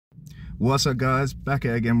What's up guys, back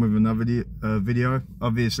here again with another video.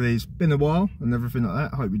 Obviously it's been a while and everything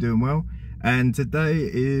like that. Hope you're doing well. And today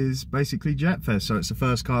is basically Japfest, so it's the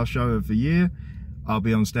first car show of the year. I'll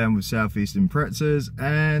be on stand with Southeastern Pretzers,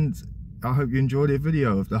 and I hope you enjoy the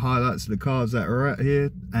video of the highlights of the cars that are out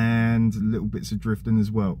here and little bits of drifting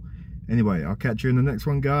as well. Anyway, I'll catch you in the next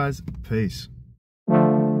one guys. Peace.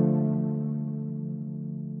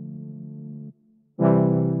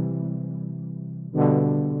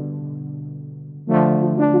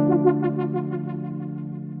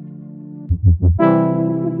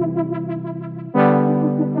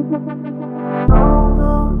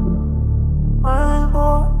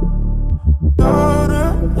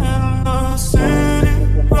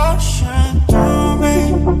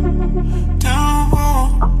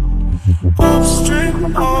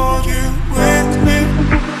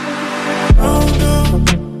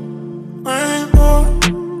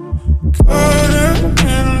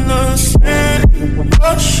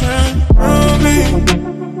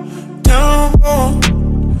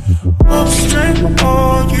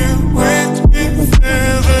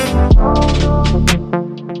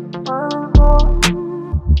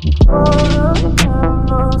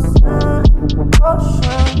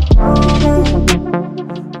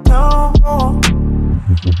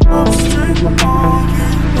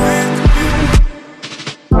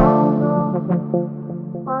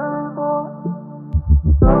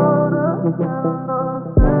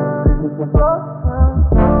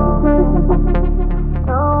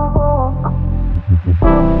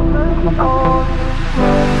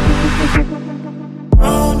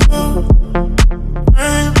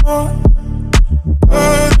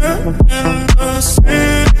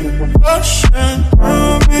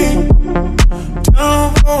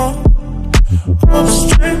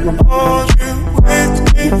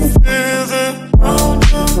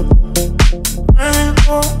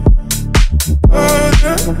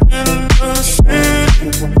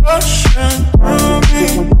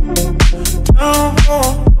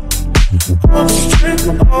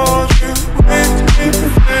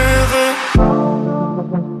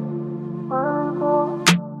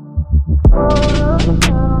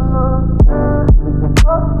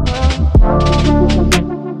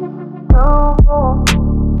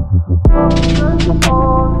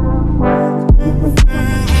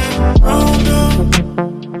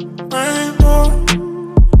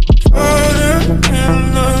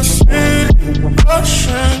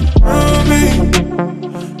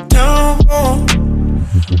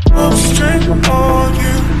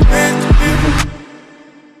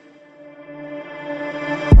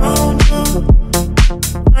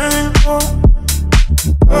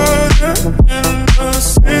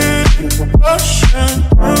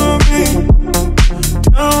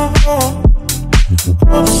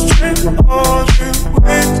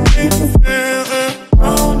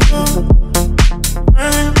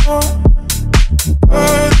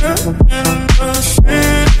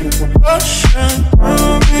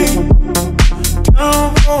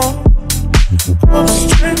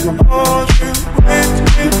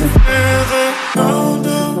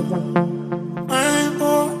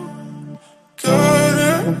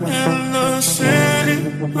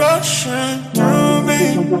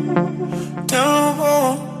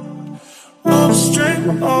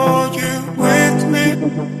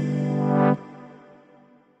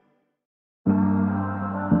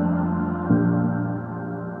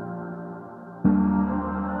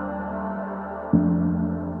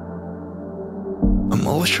 I'm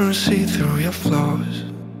always trying to see through your flaws,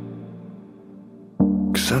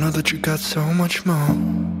 'cause I know that you got so much more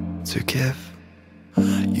to give.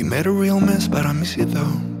 You made a real mess, but I miss you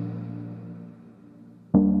though,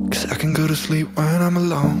 'cause I can go to sleep when I'm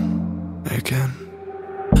alone again.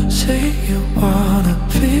 Say you wanna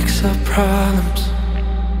fix our problems.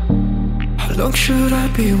 How long should I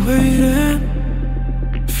be waiting?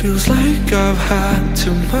 Feels like I've had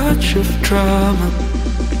too much of drama,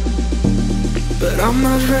 but I'm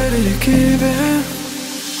not ready to give in.